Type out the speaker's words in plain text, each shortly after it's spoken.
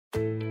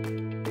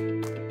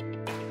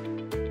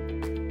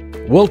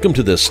Welcome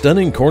to this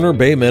stunning corner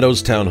Bay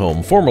Meadows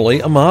townhome, formerly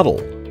a model.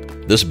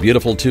 This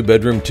beautiful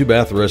 2-bedroom,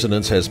 2-bath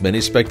residence has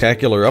many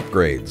spectacular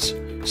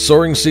upgrades.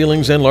 Soaring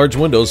ceilings and large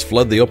windows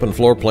flood the open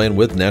floor plan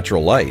with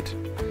natural light.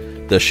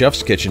 The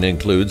chef's kitchen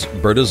includes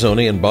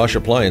Bertazzoni and Bosch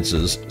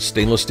appliances,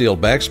 stainless steel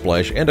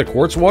backsplash, and a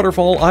quartz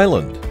waterfall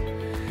island.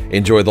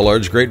 Enjoy the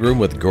large great room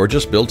with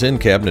gorgeous built-in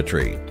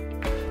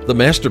cabinetry. The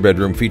master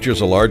bedroom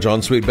features a large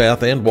ensuite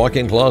bath and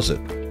walk-in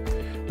closet.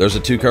 There's a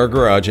 2-car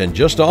garage and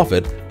just off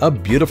it, a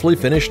beautifully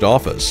finished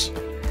office.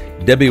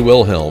 Debbie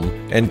Wilhelm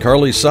and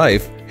Carly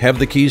Seif have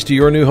the keys to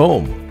your new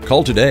home.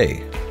 Call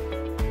today.